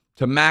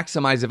to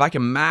maximize, if I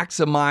can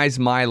maximize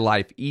my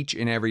life each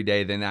and every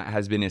day, then that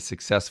has been a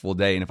successful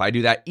day. And if I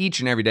do that each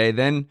and every day,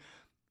 then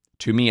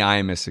to me, I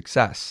am a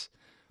success.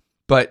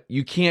 But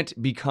you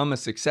can't become a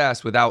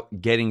success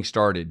without getting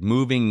started,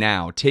 moving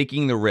now,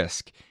 taking the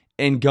risk,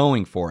 and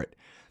going for it.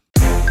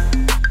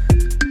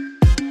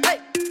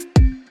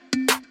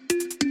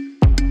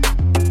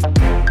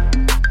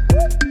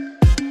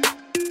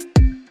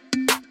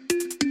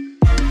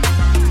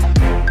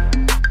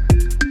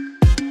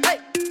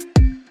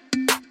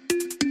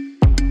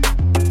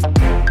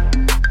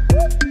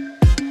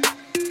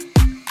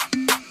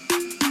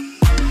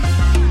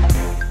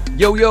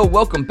 Yo,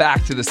 welcome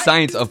back to the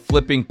Science of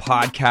Flipping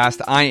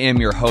podcast. I am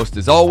your host,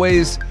 as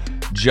always,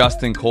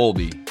 Justin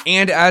Colby.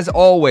 And as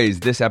always,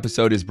 this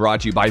episode is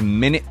brought to you by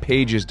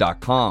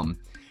MylettPages.com.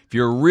 If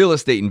you're a real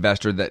estate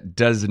investor that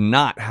does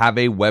not have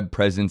a web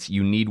presence,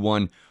 you need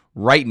one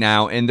right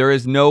now. And there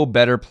is no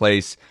better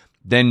place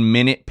than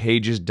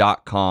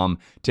MylettPages.com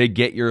to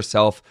get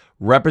yourself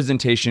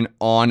representation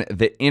on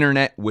the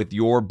internet with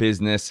your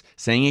business,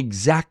 saying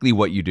exactly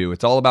what you do.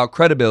 It's all about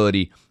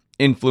credibility,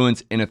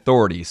 influence, and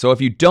authority. So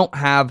if you don't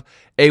have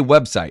a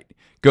website,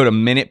 go to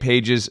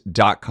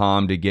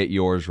MylettPages.com to get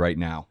yours right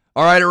now.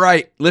 All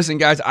right. Listen,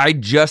 guys, I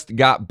just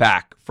got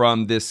back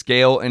from this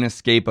Scale and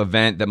Escape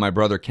event that my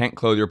brother Kent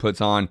Clothier puts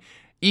on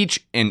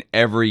each and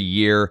every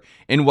year.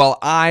 And while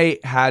I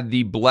had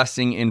the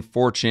blessing and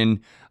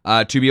fortune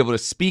to be able to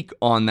speak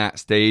on that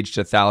stage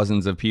to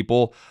thousands of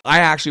people, I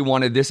actually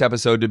wanted this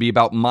episode to be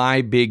about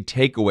my big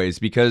takeaways,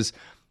 because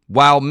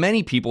while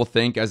many people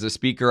think as a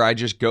speaker, I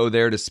just go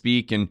there to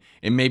speak and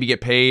maybe get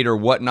paid or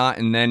whatnot,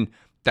 and then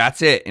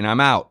that's it, and I'm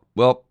out.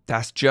 Well,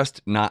 that's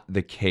just not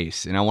the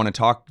case. And I want to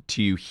talk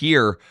to you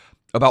here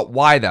about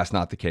why that's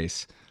not the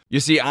case.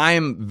 You see, I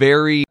am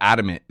very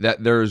adamant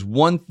that there's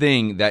one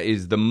thing that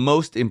is the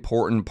most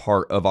important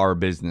part of our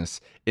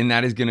business, and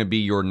that is going to be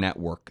your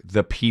network,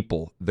 the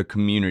people, the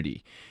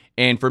community.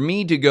 And for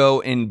me to go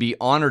and be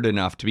honored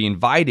enough to be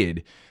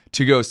invited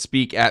to go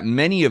speak at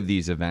many of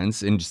these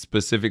events, and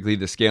specifically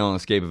the Scale and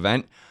Escape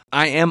event,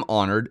 I am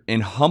honored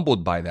and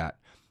humbled by that.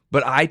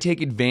 But I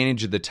take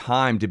advantage of the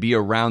time to be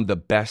around the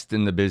best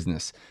in the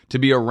business, to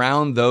be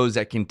around those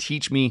that can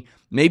teach me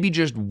maybe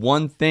just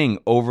one thing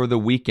over the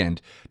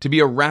weekend, to be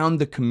around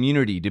the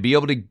community, to be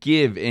able to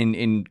give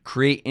and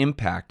create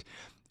impact.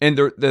 And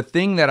the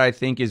thing that I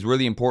think is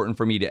really important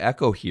for me to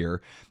echo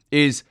here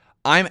is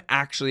I'm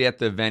actually at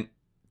the event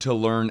to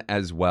learn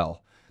as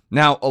well.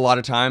 Now, a lot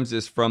of times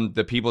it's from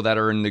the people that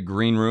are in the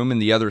green room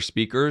and the other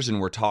speakers, and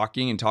we're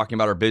talking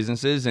about our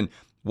businesses and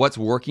what's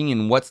working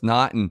and what's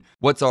not, and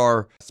what's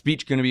our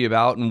speech going to be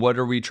about, and what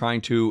are we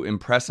trying to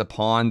impress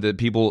upon the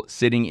people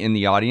sitting in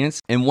the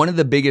audience. And one of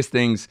the biggest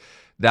things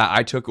that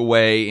I took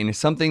away, and it's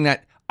something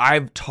that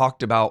I've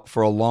talked about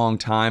for a long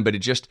time, but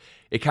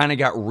it kind of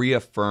got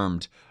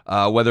reaffirmed,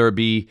 whether it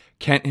be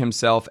Kent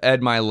himself, Ed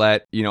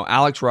Mylett,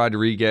 Alex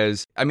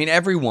Rodriguez. I mean,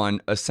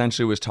 everyone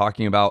essentially was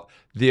talking about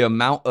the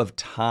amount of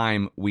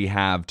time we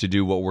have to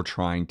do what we're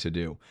trying to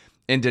do,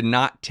 and to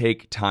not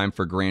take time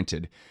for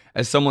granted.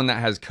 As someone that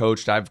has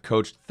coached, I've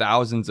coached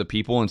thousands of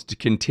people, and to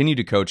continue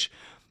to coach,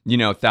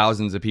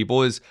 thousands of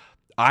people, is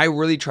I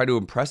really try to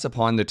impress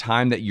upon the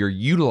time that you're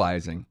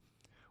utilizing.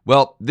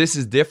 Well, this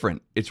is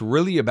different. It's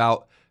really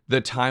about the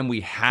time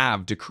we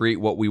have to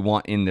create what we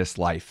want in this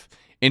life,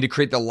 and to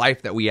create the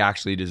life that we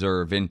actually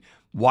deserve. And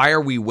why are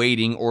we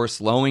waiting or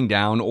slowing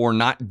down or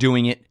not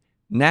doing it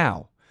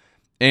now?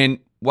 And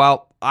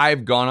while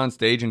I've gone on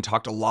stage and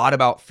talked a lot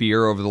about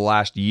fear over the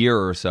last year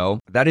or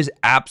so, that is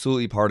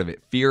absolutely part of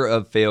it. Fear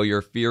of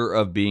failure, fear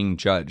of being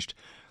judged.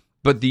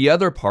 But the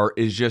other part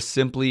is just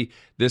simply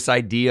this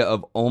idea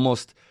of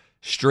almost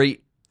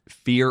straight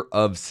fear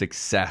of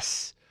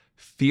success.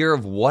 Fear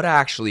of what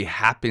actually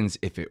happens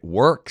if it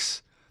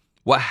works.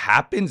 What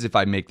happens if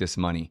I make this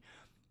money?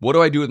 What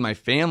do I do with my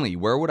family?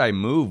 Where would I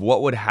move?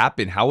 What would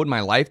happen? How would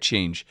my life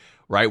change?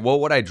 Right?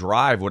 What would I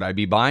drive? Would I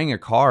be buying a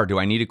car? Do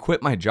I need to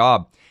quit my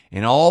job?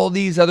 And all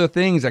these other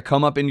things that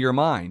come up into your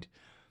mind.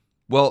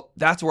 Well,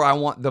 that's where I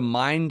want the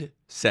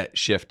mindset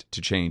shift to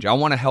change. I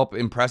want to help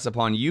impress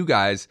upon you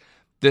guys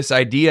this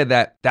idea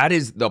that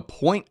is the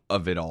point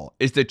of it all,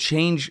 is to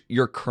change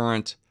your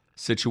current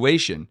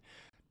situation.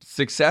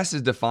 Success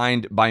is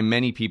defined by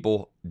many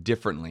people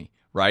differently,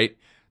 right?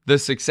 The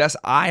success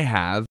I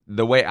have,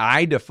 the way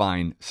I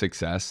define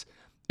success,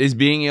 is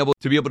being able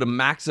to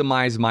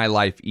maximize my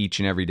life each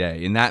and every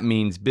day. And that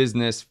means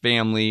business,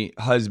 family,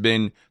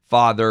 husband,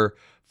 father,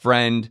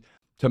 friend.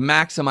 To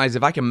maximize,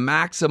 if I can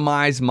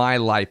maximize my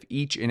life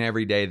each and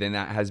every day, then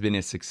that has been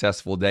a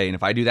successful day. And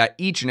if I do that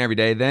each and every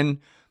day, then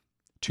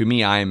to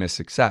me, I am a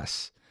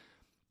success.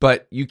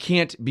 But you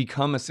can't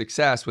become a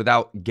success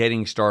without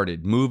getting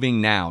started,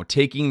 moving now,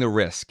 taking the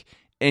risk,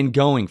 and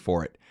going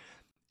for it.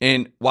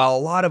 And while a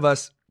lot of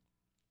us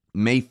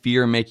may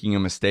fear making a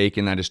mistake,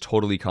 and that is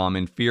totally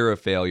common, fear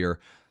of failure,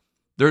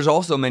 there's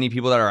also many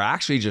people that are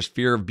actually just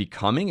fear of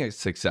becoming a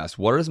success.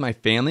 What is my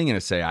family going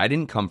to say? I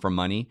didn't come from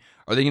money.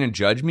 Are they going to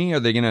judge me? Are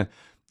they going to,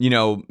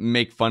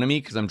 make fun of me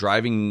because I'm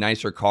driving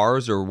nicer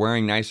cars or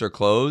wearing nicer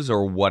clothes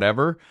or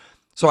whatever.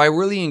 So I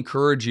really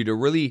encourage you to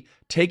really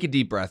take a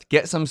deep breath,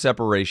 get some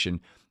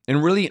separation,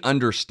 and really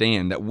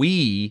understand that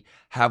we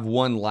have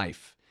one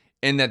life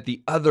and that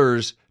the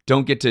others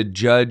don't get to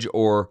judge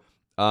or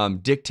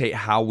dictate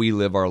how we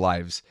live our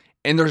lives.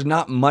 And there's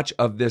not much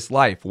of this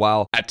life.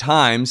 While at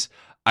times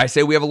I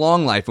say we have a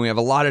long life and we have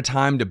a lot of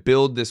time to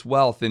build this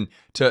wealth and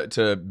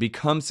to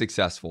become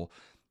successful.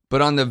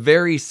 But on the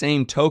very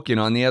same token,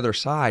 on the other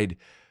side,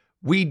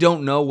 we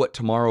don't know what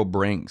tomorrow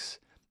brings.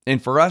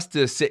 And for us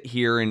to sit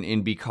here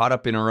and be caught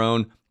up in our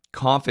own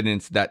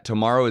confidence that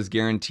tomorrow is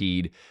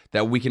guaranteed,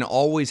 that we can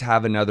always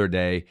have another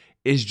day,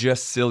 is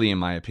just silly in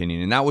my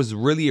opinion. And that was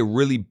really a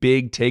really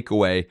big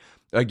takeaway,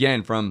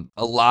 again, from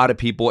a lot of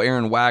people.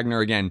 Aaron Wagner,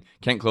 again,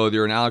 Kent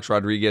Clothier, and Alex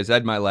Rodriguez,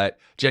 Ed Mylett,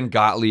 Jen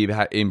Gottlieb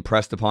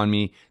impressed upon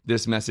me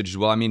this message as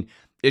well. I mean,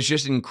 it's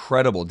just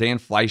incredible. Dan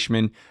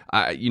Fleischman,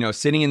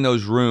 sitting in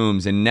those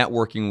rooms and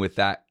networking with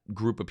that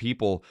group of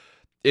people,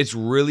 it's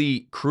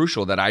really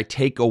crucial that I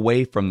take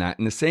away from that.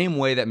 In the same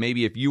way that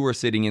maybe if you were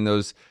sitting in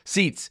those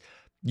seats,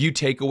 you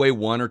take away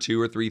one or two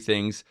or three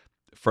things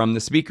from the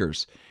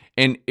speakers.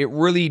 And it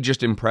really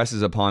just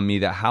impresses upon me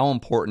that how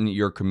important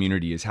your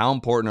community is, how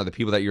important are the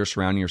people that you're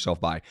surrounding yourself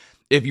by.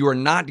 If you are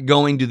not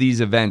going to these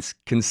events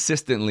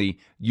consistently,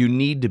 you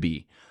need to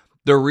be.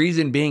 The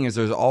reason being is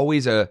there's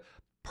always a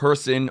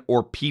person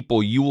or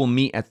people you will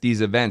meet at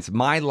these events.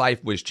 My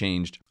life was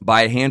changed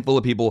by a handful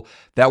of people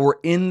that were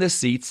in the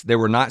seats. They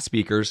were not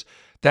speakers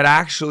that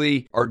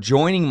actually are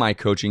joining my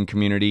coaching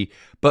community,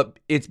 but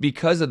it's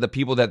because of the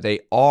people that they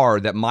are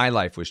that my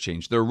life was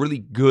changed. They're really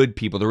good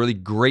people. They're really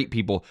great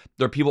people.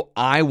 They're people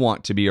I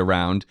want to be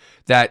around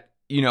that,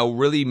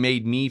 really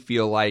made me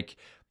feel like,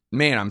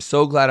 man, I'm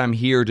so glad I'm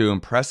here to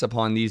impress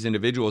upon these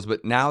individuals,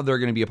 but now they're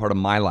going to be a part of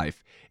my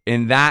life.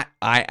 And that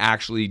I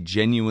actually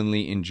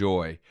genuinely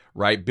enjoy,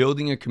 right?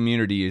 Building a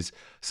community is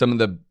some of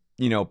the,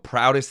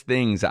 proudest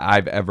things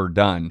I've ever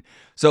done.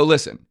 So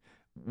listen,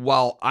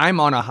 while I'm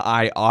on a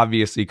high,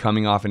 obviously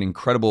coming off an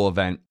incredible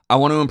event, I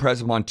want to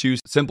impress upon two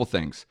simple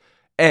things.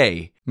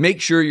 A, make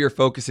sure you're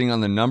focusing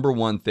on the number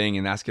one thing,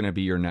 and that's going to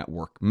be your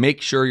network.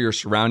 Make sure you're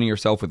surrounding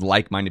yourself with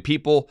like-minded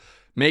people.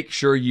 Make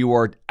sure you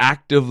are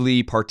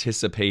actively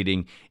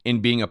participating in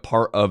being a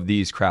part of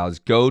these crowds.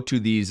 Go to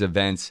these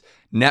events.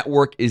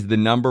 Network is the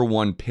number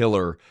one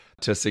pillar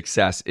to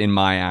success, in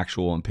my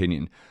actual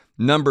opinion.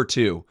 Number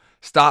two,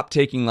 stop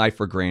taking life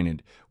for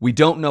granted. We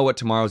don't know what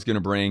tomorrow's going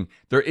to bring.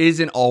 There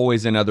isn't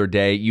always another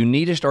day. You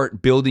need to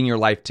start building your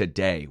life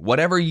today.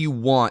 Whatever you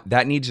want,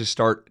 that needs to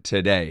start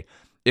today.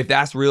 If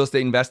that's real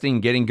estate investing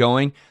and getting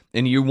going,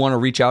 and you want to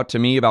reach out to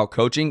me about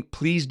coaching,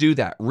 please do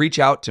that. Reach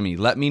out to me.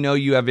 Let me know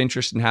you have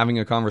interest in having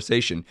a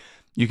conversation.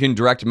 You can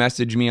direct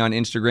message me on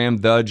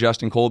Instagram, the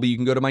Justin Colby. You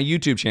can go to my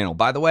YouTube channel.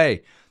 By the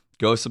way,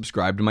 go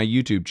subscribe to my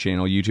YouTube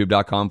channel,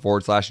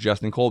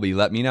 youtube.com/Justin Colby.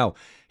 Let me know.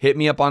 Hit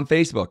me up on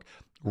Facebook.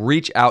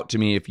 Reach out to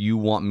me if you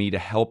want me to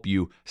help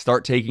you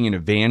start taking an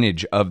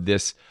advantage of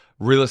this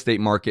real estate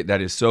market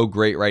that is so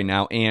great right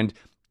now and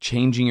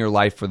changing your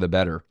life for the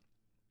better.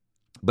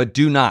 But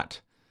do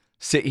not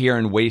sit here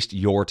and waste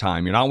your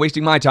time. You're not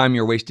wasting my time,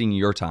 you're wasting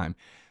your time.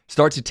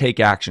 Start to take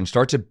action.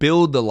 Start to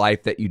build the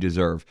life that you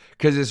deserve,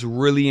 because it's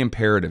really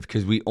imperative,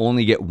 because we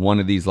only get one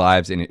of these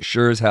lives, and it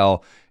sure as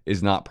hell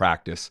is not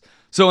practice.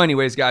 So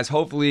anyways, guys,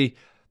 hopefully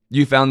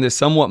you found this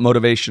somewhat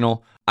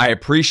motivational. I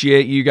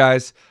appreciate you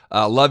guys.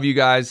 Love you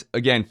guys.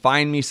 Again,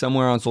 find me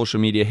somewhere on social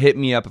media. Hit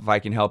me up if I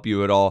can help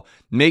you at all.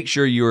 Make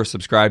sure you are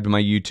subscribed to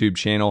my YouTube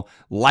channel.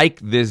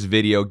 Like this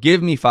video.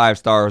 Give me 5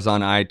 stars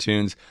on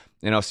iTunes.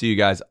 And I'll see you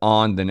guys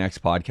on the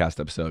next podcast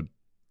episode.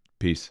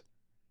 Peace.